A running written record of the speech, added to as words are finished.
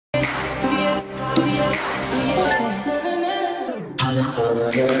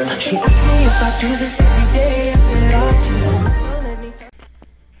She asked me if I do this every day. I said,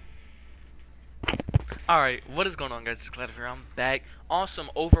 Alright, what is going on, guys? It's Glad here. I'm back. Awesome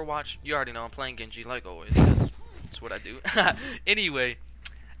Overwatch. You already know I'm playing Genji like always, because that's what I do. Anyway,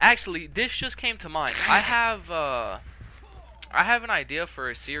 actually, this just came to mind. I have an idea for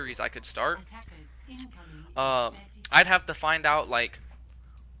a series I could start. I'd have to find out like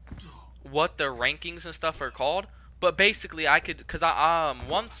what the rankings and stuff are called, but basically I could, cause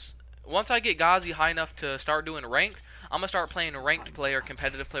once I get Gazi high enough to start doing ranked, I'm gonna start playing ranked play or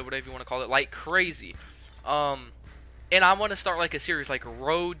competitive play, whatever you want to call it, like crazy. And I want to start like a series like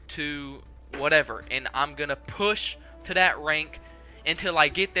Road to whatever, and I'm gonna push to that rank until I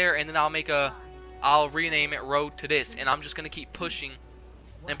get there, and then I'll rename it Road to this, and I'm just gonna keep pushing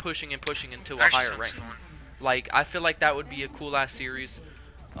and pushing and pushing until a higher rank. Like, I feel like that would be a cool ass series,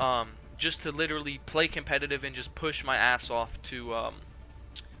 just to literally play competitive and just push my ass off to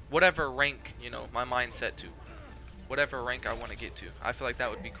whatever rank, you know, my mindset to. Whatever rank I want to get to. I feel like that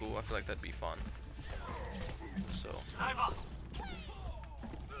would be cool. I feel like that'd be fun. So.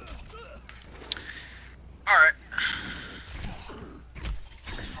 Alright.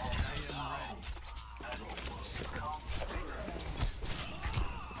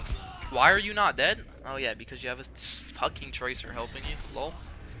 Why are you not dead? Oh yeah, because you have a fucking Tracer helping you. Lol.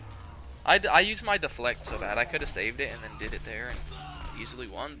 I used my deflect so bad. I could have saved it and then did it there and easily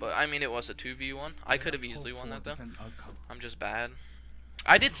won, but I mean it was a 2v1. I could have easily won that though. I'm just bad.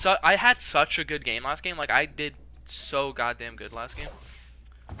 I had such a good game last game. Like, I did so goddamn good last game.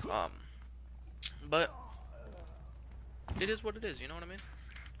 But it is what it is, you know what I mean?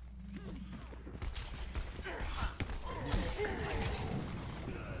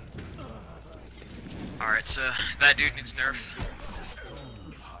 Alright, so that dude needs nerf.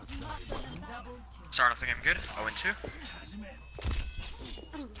 Starting off the game good. 0-2.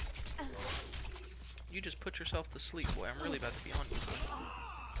 You just put yourself to sleep, boy. I'm really about to be on you.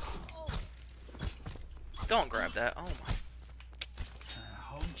 Don't grab that. Oh my.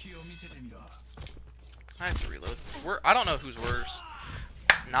 I have to reload. I don't know who's worse.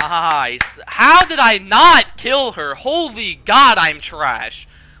 Nice. How did I not kill her? Holy God, I'm trash.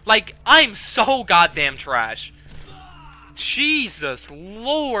 Like, I'm so goddamn trash. Jesus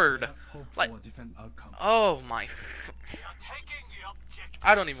Lord. Like, oh my.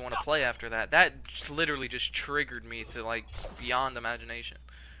 I don't even want to play after that. That literally just triggered me to, like, beyond imagination.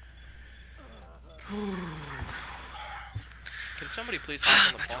 Can somebody please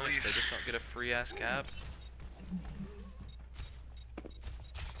hop on the points? They just don't get a free ass cap. I'm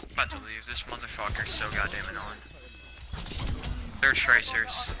about to leave. This motherfucker's so goddamn annoying. They're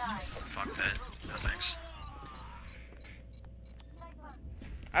tracers. Fuck that. No thanks.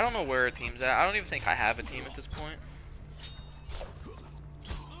 I don't know where a team's at. I don't even think I have a team at this point.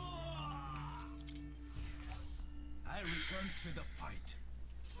 To the fight.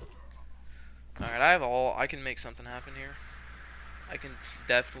 Alright, I have all. I can make something happen here. I can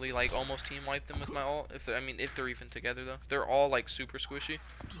definitely like almost team wipe them with my ult. If they're even together though. They're all like super squishy.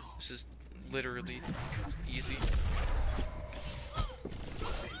 This is literally easy.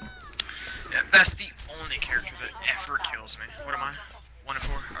 Yeah, that's the only character that ever kills me. What am I? 1 and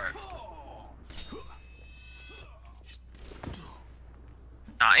 4? Alright.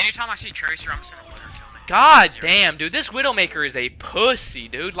 Nah, anytime I see Tracer, I'm just gonna let her kill me. God damn, dude, this Widowmaker is a pussy,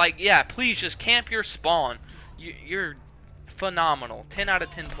 dude. Like, yeah, please just camp your spawn. You're phenomenal. 10 out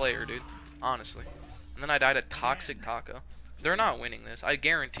of 10 player, dude. Honestly. And then I died at Toxic Taco. They're not winning this. I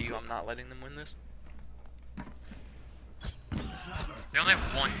guarantee you I'm not letting them win this. They only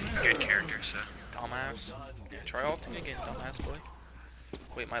have one good character, so. Dumbass. Try ulting again, dumbass boy.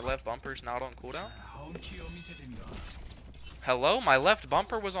 Wait, my left bumper's not on cooldown? Hello? My left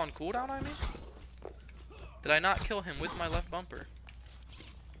bumper was on cooldown, I mean? Did I not kill him with my left bumper?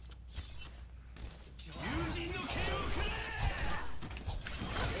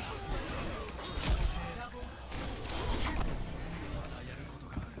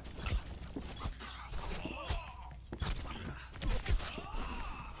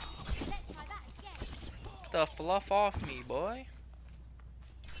 The fluff off me, boy.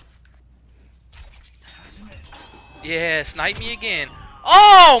 Yeah, snipe me again.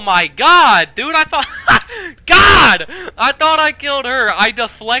 Oh my God, dude! I thought, God, I thought I killed her. I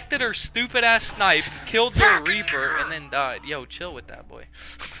deflected her stupid ass snipe, killed the Reaper, and then died. Yo, chill with that, boy.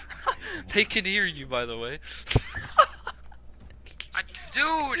 They can hear you, by the way.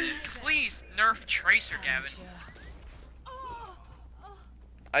 Dude, please nerf Tracer, Gavin.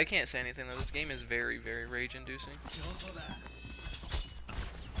 I can't say anything though. This game is very, very rage-inducing.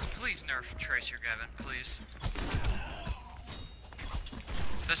 Please. please nerf Tracer, Gavin, please.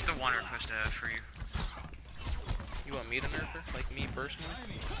 That's the one request I have for you. You want me to nerf her? Like me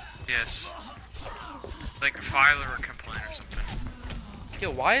personally? Yes. Like file or complaint or something.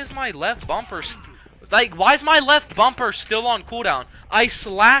 Yo, why is my left bumper why is my left bumper still on cooldown? I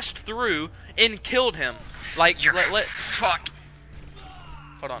slashed through and killed him. Like, You're fuck.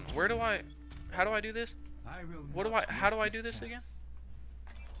 Hold on. How do I do this? How do I do this again?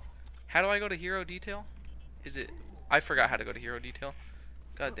 How do I go to hero detail? I forgot how to go to hero detail.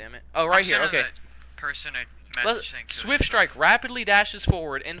 God damn it. Oh, right here. Okay. That person a message saying kill Swift yourself. Strike rapidly dashes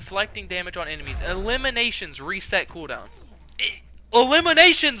forward, inflicting damage on enemies. Eliminations reset cooldown.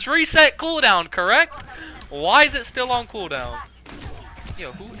 Eliminations reset cooldown, correct? Why is it still on cooldown?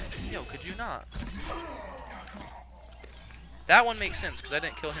 Yo, could you not? That one makes sense, because I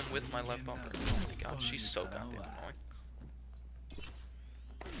didn't kill him with my left bumper. Oh my god, she's so goddamn annoying.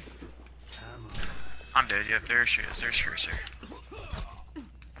 I'm dead, yep, there she is. There's Tracer.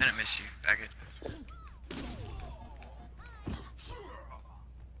 Didn't miss you, Baggett.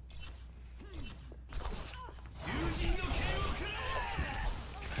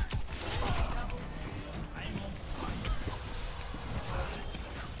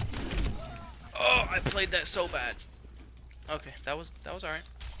 Oh, I played that so bad. Okay, that was alright.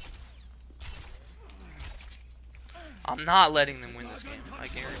 I'm not letting them win this game. I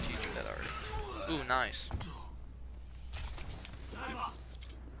guarantee you that already. Ooh, nice.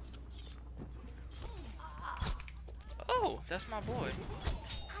 Oh, that's my boy.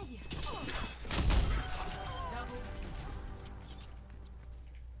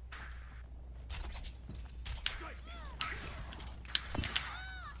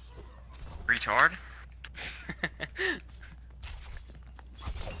 Retard?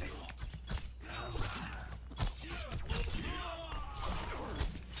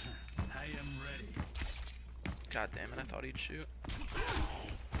 God damn it, I thought he'd shoot.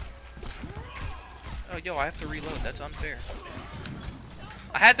 Oh, yo, I have to reload. That's unfair.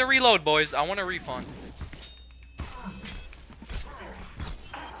 I had to reload, boys. I want a refund.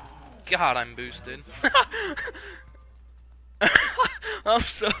 God, I'm boosted. I'm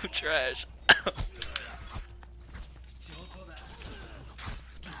so trash.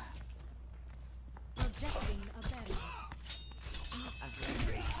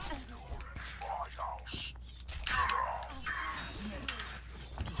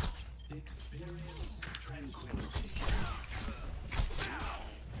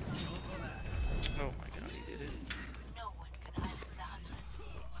 Oh my god, he did it.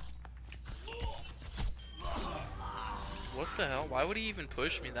 What the hell? Why would he even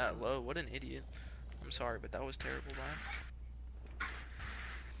push me that low? What an idiot. I'm sorry, but that was terrible by him.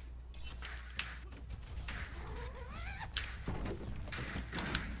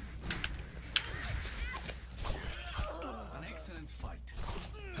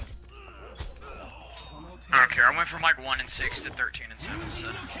 I don't care, I went from like 1 and 6 to 13 and 7, so.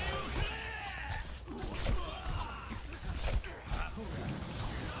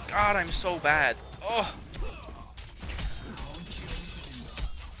 God, I'm so bad. Oh.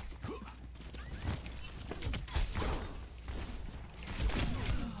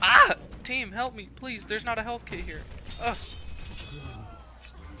 Ah! Team, help me, please. There's not a health kit here. Ugh.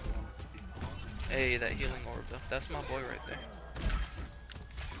 Hey, that healing orb, though. That's my boy right there.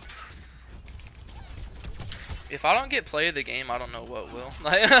 If I don't get play of the game, I don't know what will.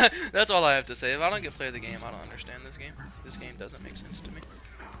 Like, that's all I have to say. If I don't get play of the game, I don't understand this game. This game doesn't make sense to me.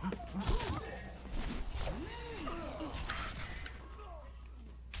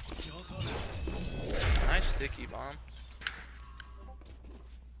 Nice sticky bomb.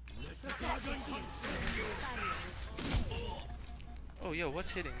 Oh, yo,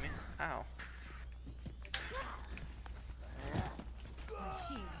 what's hitting me? Ow.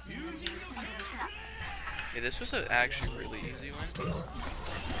 Yeah, this was actually really easy win.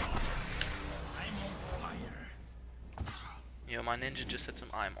 Yo, my ninja just said some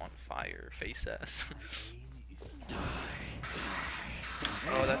 "I'm on fire" face ass.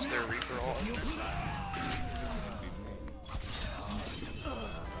 Oh, that's their Reaper ult.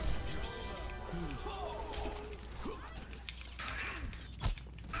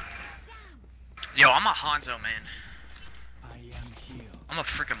 Yo, I'm a Hanzo, man. I'm a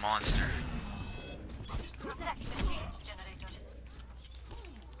freaking monster.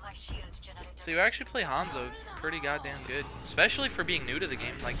 So you actually play Hanzo pretty goddamn good, especially for being new to the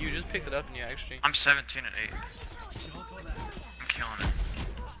game. Like, you just picked it up and you actually... I'm 17 and 8. I'm killing it.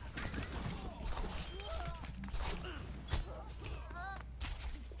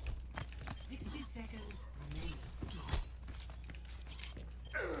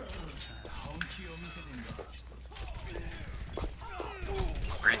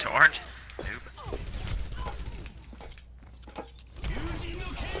 retard. Noob.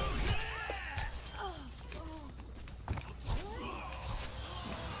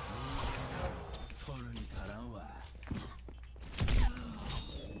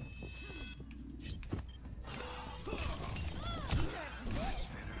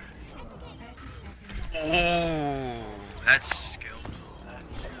 Oh, that's skilled.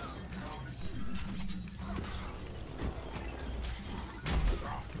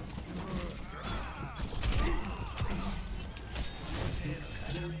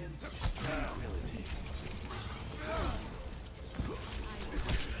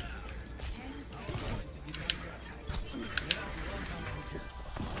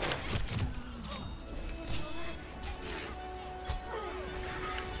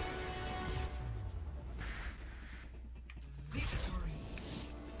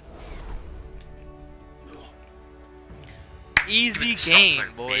 Easy Stop game,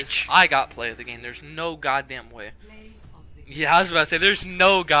 playing, boys. bitch. I got play of the game. There's no goddamn way. Yeah, I was about to say, there's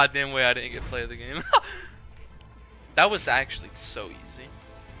no goddamn way I didn't get play of the game. That was actually so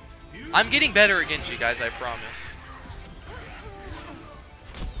easy. I'm getting better against you guys, I promise.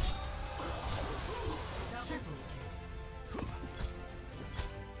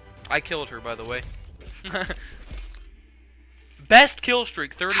 I killed her, by the way. Best kill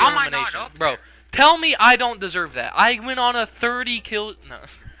streak, 30 How am I not elimination. up Bro, there? tell me I don't deserve that. I went on a 30 kill. No.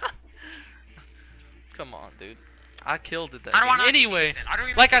 Come on, dude. I killed it that I don't game. want Anyway, I don't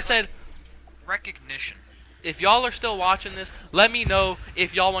even like I get, said, recognition. if y'all are still watching this, let me know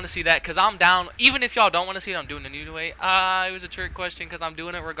if y'all want to see that, because I'm down. Even if y'all don't want to see it, I'm doing it anyway. It was a trick question because I'm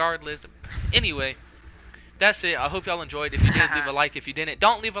doing it regardless. Anyway, that's it. I hope y'all enjoyed. If you did, leave a like. If you didn't,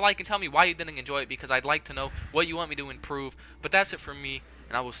 don't leave a like and tell me why you didn't enjoy it, because I'd like to know what you want me to improve. But that's it from me,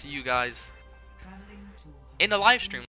 and I will see you guys in the live stream.